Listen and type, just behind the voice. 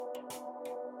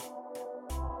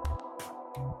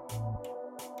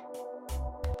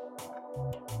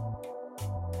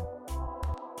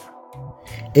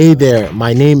Hey there,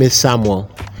 my name is Samuel.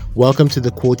 Welcome to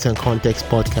the Quotes and Context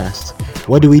podcast.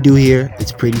 What do we do here?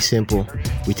 It's pretty simple.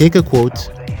 We take a quote,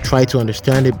 try to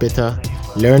understand it better,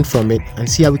 learn from it, and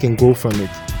see how we can grow from it.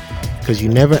 Because you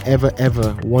never,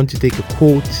 ever want to take a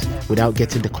quote without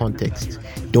getting the context.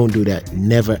 Don't do that.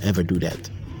 Never, ever do that.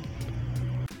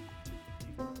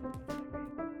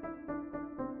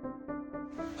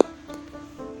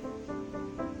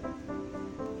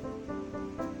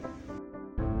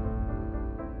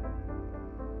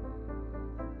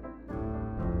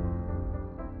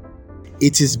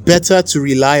 It is better to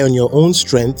rely on your own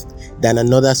strength than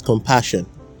another's compassion.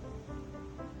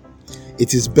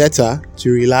 It is better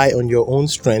to rely on your own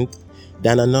strength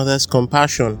than another's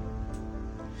compassion.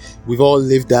 We've all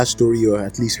lived that story, or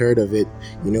at least heard of it.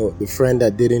 You know, the friend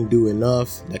that didn't do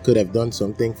enough, that could have done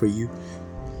something for you.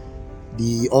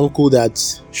 The uncle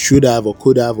that should have or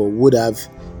could have or would have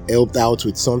helped out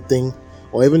with something.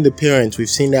 Or even the parents. We've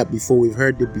seen that before. We've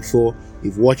heard it before.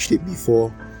 We've watched it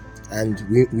before. And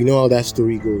we know how that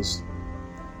story goes.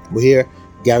 But here,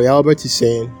 𝗲𝗏𝗿𝗀 is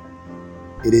saying,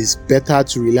 it is better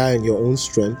to rely on your own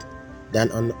strength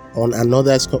than on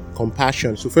another's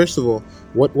compassion. So first of all,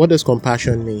 what does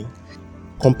compassion mean?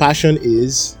 Compassion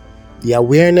is the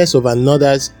awareness of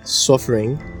another's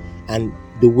suffering and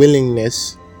the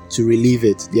willingness to relieve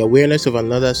it. The awareness of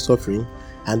another's suffering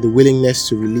and the willingness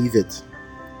to relieve it.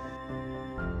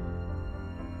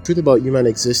 The truth about human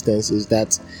existence is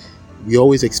that we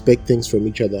always expect things from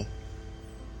each other.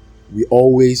 We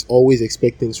always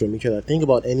expect things from each other. Think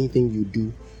about anything you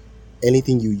do,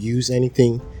 anything you use,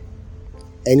 your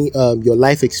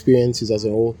life experiences as a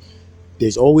whole.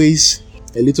 There's always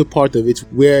a little part of it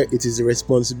where it is the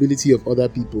responsibility of other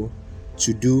people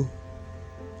to do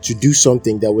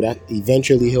something that would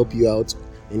eventually help you out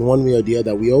in one way or the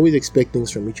other. We always expect things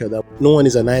from each other. No one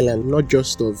is an island, not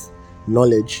just of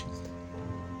knowledge.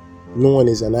 No one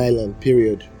is an island,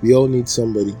 period. We all need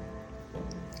somebody.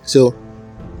 So,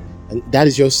 and that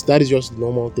is just the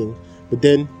normal thing. But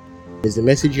then, is the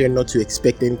message here not to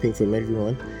expect anything from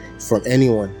anyone?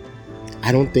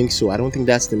 I don't think so. I don't think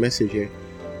that's the message here.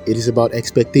 It is about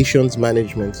expectations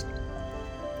management.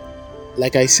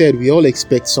 Like I said, we all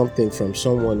expect something from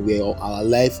someone, where our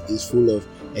life is full of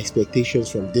expectations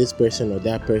from this person or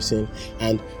that person.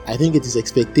 And I think it is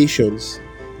expectations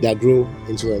that grow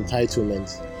into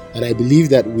entitlement. And I believe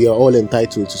that we are all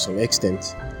entitled to some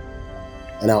extent.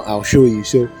 And I'll show you.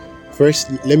 So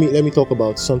first, let me talk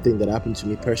about something that happened to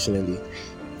me personally.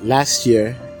 Last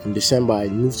year in December, I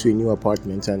moved to a new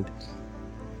apartment, and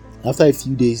after a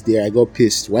few days there, I got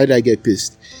pissed. Why did I get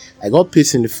pissed? I got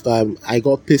pissed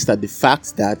at the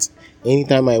fact that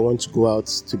anytime I want to go out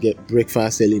to get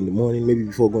breakfast early in the morning, maybe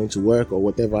before going to work or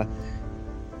whatever,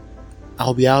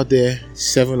 I'll be out there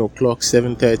 7 o'clock,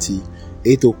 7:30.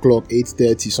 8 o'clock,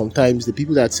 8:30. Sometimes the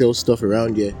people that sell stuff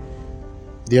around here,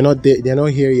 they're not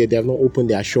here yet. They have not opened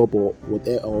their shop or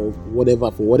whatever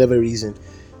for whatever reason.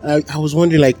 I was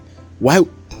wondering, like, why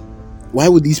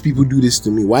would these people do this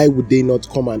to me? Why would they not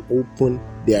come and open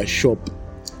their shop?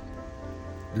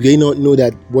 Do they not know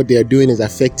that what they are doing is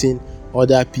affecting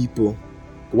other people?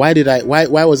 Why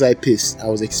was I pissed? I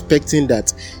was expecting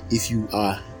that if you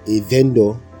are a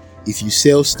vendor, if you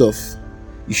sell stuff,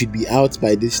 you should be out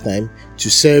by this time to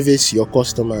service your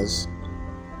customers.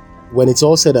 When it's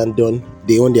all said and done,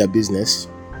 they own their business,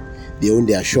 they own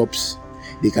their shops,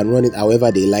 they can run it however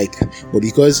they like. But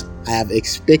because I have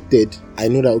expected, I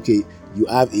know that, okay, you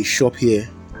have a shop here,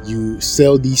 you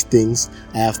sell these things,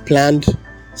 I have planned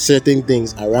certain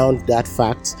things around that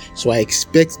fact, so I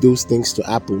expect those things to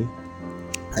happen,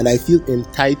 and I feel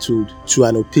entitled to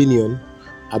an opinion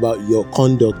about your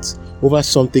conduct over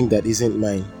something that isn't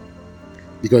mine.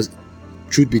 Because,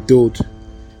 truth be told,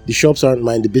 the shops aren't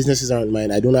mine, the businesses aren't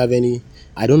mine. I don't have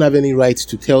any right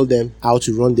to tell them how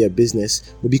to run their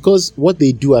business. But because what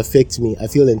they do affects me, I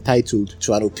feel entitled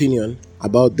to an opinion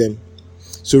about them.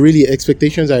 So really,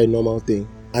 expectations are a normal thing,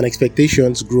 and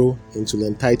expectations grow into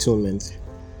entitlement.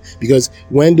 Because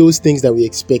when those things that we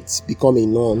expect become a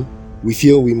norm, we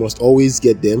feel we must always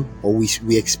get them, or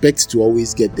we expect to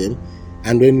always get them.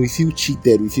 And when we feel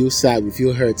cheated, we feel sad, we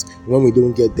feel hurt when we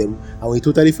don't get them. And we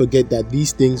totally forget that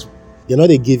these things, they're not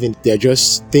a given. They're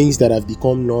just things that have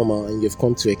become normal and you've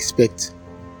come to expect.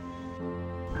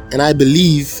 And I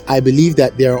believe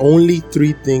that there are only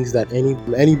 3 things that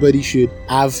anybody should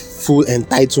have full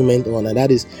entitlement on. And that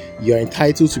is, you're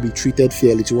entitled to be treated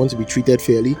fairly. To want to be treated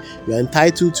fairly, you're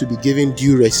entitled to be given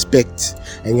due respect,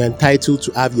 and you're entitled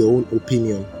to have your own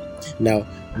opinion. Now,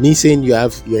 Me saying you're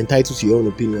entitled to your own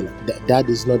opinion, that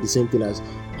is not the same thing as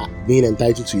being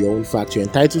entitled to your own facts. You're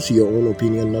entitled to your own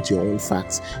opinion, not your own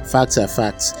facts. Facts are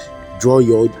facts. Draw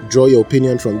your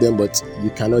opinion from them, but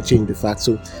you cannot change the facts.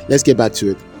 So let's get back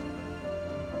to it.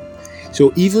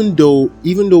 So even though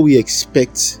we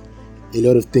expect a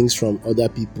lot of things from other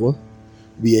people,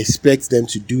 we expect them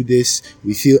to do this,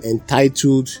 we feel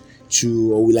entitled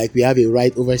to, or we have a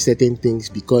right over certain things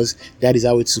because that is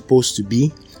how it's supposed to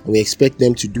be, and we expect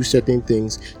them to do certain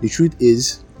things. The truth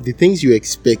is, the things you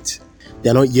expect,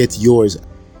 they're not yet yours.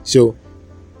 So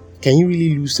can you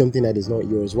really lose something that is not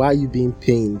yours? Why are you being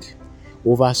pained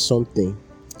over something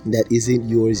that isn't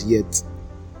yours yet?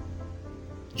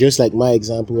 Just like my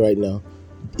example right now,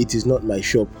 it is not my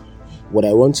shop. What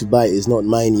I want to buy is not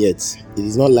mine yet. It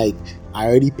is not like I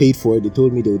already paid for it. They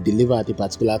told me they would deliver at a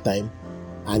particular time,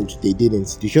 and they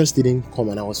didn't. They just didn't come,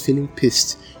 and I was feeling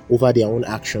pissed over their own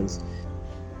actions.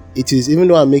 It is, even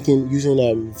though I'm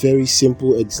using very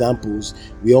simple examples,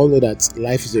 we all know that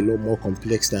life is a lot more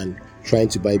complex than trying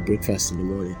to buy breakfast in the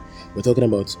morning. We're talking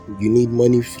about you need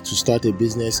money to start a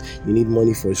business, you need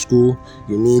money for school,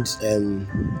 you need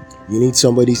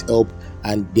somebody's help,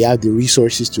 and they have the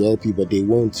resources to help you, but they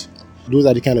won't. Those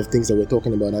are the kind of things that we're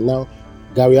talking about. And now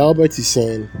𝗲𝗏𝗿𝗀𝗋 is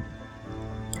saying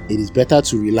it is better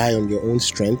to rely on your own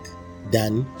strength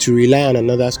than to rely on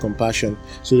another's compassion.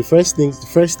 So the first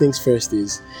things first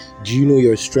is, do you know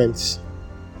your strengths?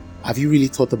 Have you really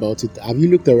thought about it? Have you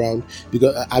looked around?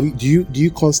 Because do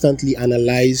you constantly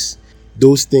analyze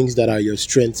those things that are your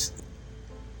strengths?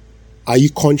 Are you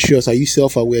conscious? Are you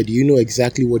self-aware? Do you know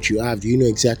exactly what you have? Do you know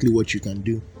exactly what you can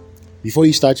do? Before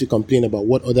you start to complain about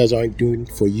what others aren't doing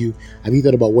for you, have you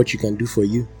thought about what you can do for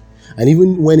you? And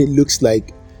even when it looks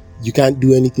like you can't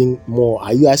do anything more,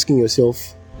 are you asking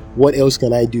yourself, what else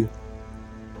can I do?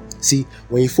 See,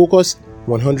 when you focus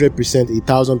 100%, 1,000%,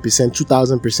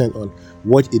 2,000% on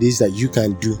what it is that you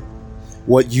can do,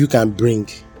 what you can bring.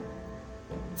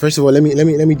 First of all, let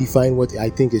me define what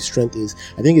I think a strength is.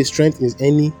 I think a strength is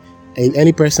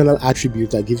any personal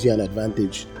attribute that gives you an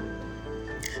advantage.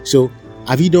 So,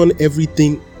 have you done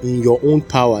everything in your own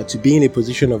power to be in a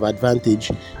position of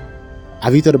advantage?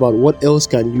 Have you thought about what else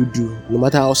can you do, no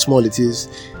matter how small it is,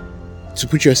 to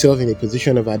put yourself in a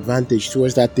position of advantage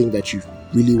towards that thing that you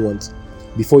really want,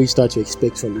 before you start to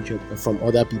expect from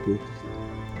other people?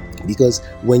 Because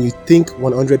when you think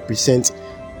 100%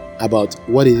 about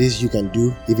what it is you can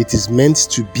do, if it is meant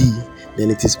to be,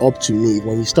 then it is up to me.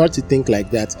 When you start to think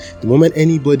like that, the moment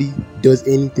anybody does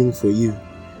anything for you,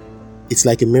 it's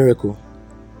like a miracle.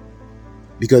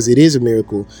 Because it is a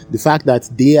miracle. The fact that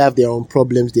they have their own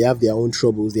problems, they have their own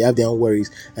troubles, they have their own worries,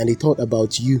 and they thought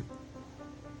about you,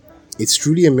 it's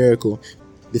truly a miracle.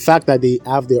 The fact that they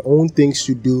have their own things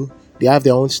to do, they have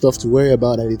their own stuff to worry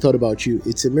about, and they thought about you,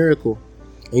 it's a miracle.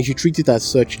 And you should treat it as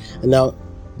such. And now,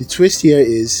 the twist here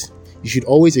is, you should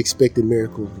always expect a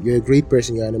miracle. You're a great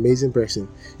person, you're an amazing person.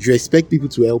 You should expect people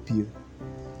to help you.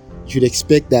 You should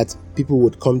expect that people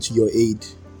would come to your aid.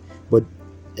 But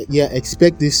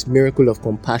expect this miracle of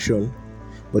compassion,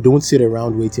 but don't sit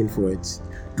around waiting for it.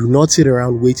 Do not sit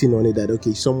around waiting on it that,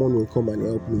 okay, someone will come and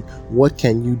help me. What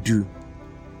can you do?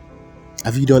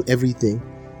 Have you done everything?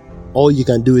 All you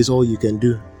can do is all you can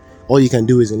do. All you can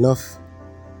do is enough.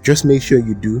 Just make sure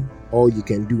you do all you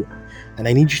can do. And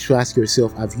I need you to ask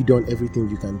yourself, have you done everything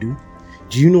you can do?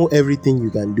 Do you know everything you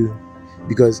can do?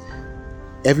 Because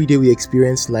every day we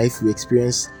experience life, we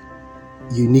experience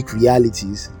unique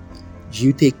realities. Do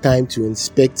you take time to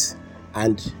inspect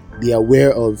and be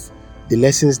aware of the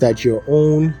lessons that your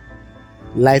own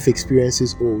life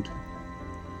experiences hold?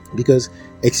 Because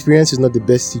experience is not the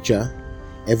best teacher.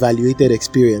 Evaluated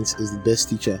experience is the best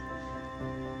teacher.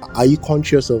 Are you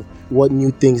conscious of what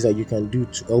new things that you can do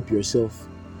to help yourself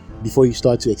before you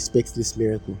start to expect this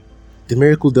miracle? The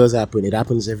miracle does happen. It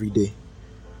happens every day.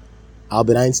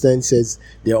 Albert Einstein says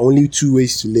there are only two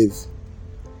ways to live.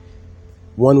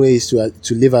 One way is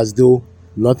to live as though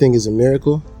nothing is a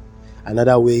miracle.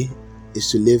 Another way is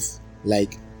to live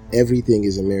like everything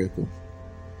is a miracle.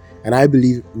 And I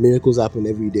believe miracles happen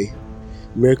every day.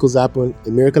 Miracles happen. A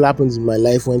miracle happens in my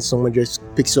life when someone just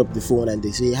picks up the phone and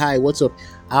they say, "Hi, what's up?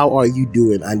 How are you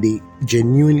doing?" And they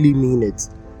genuinely mean it.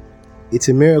 It's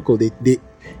a miracle. They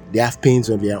have pains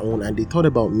of their own, and they thought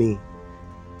about me.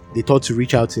 They thought to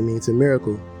reach out to me. It's a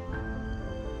miracle.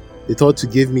 They thought to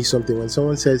give me something. When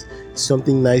someone says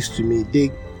something nice to me,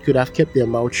 they could have kept their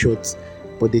mouth shut,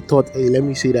 but they thought, "Hey, let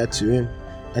me say that to him,"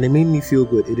 and it made me feel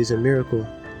good. It is a miracle.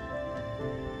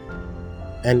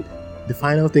 And the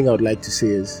final thing I would like to say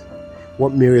is,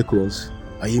 what miracles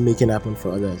are you making happen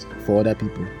for others, for other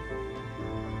people?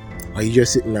 Are you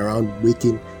just sitting around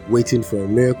waiting for a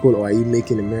miracle, or are you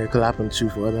making a miracle happen too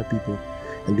for other people?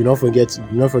 And do not forget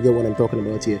what I'm talking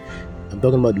about here. I'm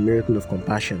talking about the miracle of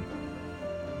compassion.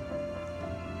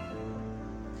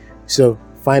 So,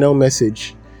 final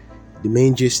message, the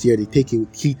main gist here, the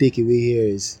key takeaway here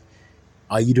is,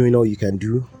 are you doing all you can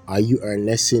do? Are you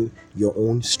harnessing your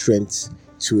own strength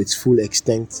to its full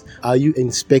extent? Are you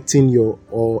inspecting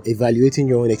or evaluating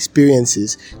your own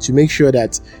experiences to make sure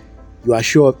that you are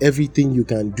sure of everything you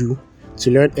can do,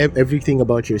 to learn everything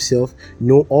about yourself,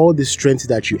 know all the strengths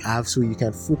that you have, so you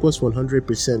can focus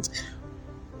 100%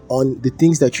 on the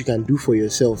things that you can do for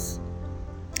yourself,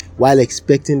 while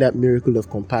expecting that miracle of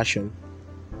compassion,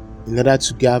 in order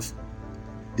to have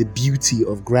the beauty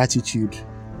of gratitude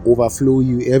overflow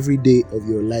you every day of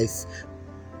your life.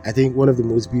 I think one of the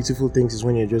most beautiful things is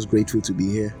when you're just grateful to be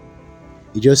here.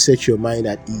 It just sets your mind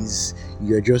at ease.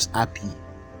 You're just happy.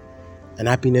 And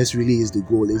happiness really is the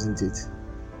goal, isn't it?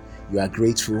 You are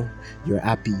grateful, you're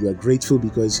happy, you are grateful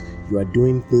because you are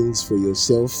doing things for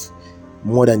yourself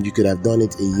more than you could have done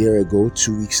it a year ago,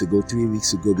 2 weeks ago, 3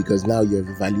 weeks ago, because now you have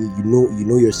evaluated, you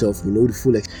know yourself, you know the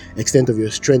full extent of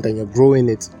your strength, and you're growing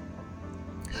it.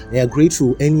 And you're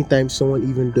grateful anytime someone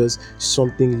even does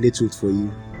something little for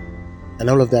you. And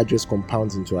all of that just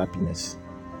compounds into happiness.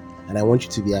 And I want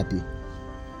you to be happy.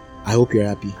 I hope you're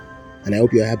happy. And I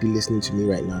hope you're happy listening to me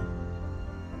right now.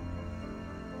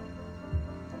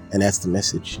 And that's the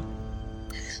message.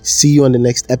 See you on the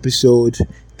next episode.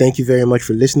 Thank you very much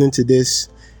for listening to this.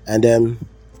 And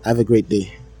have a great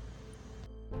day.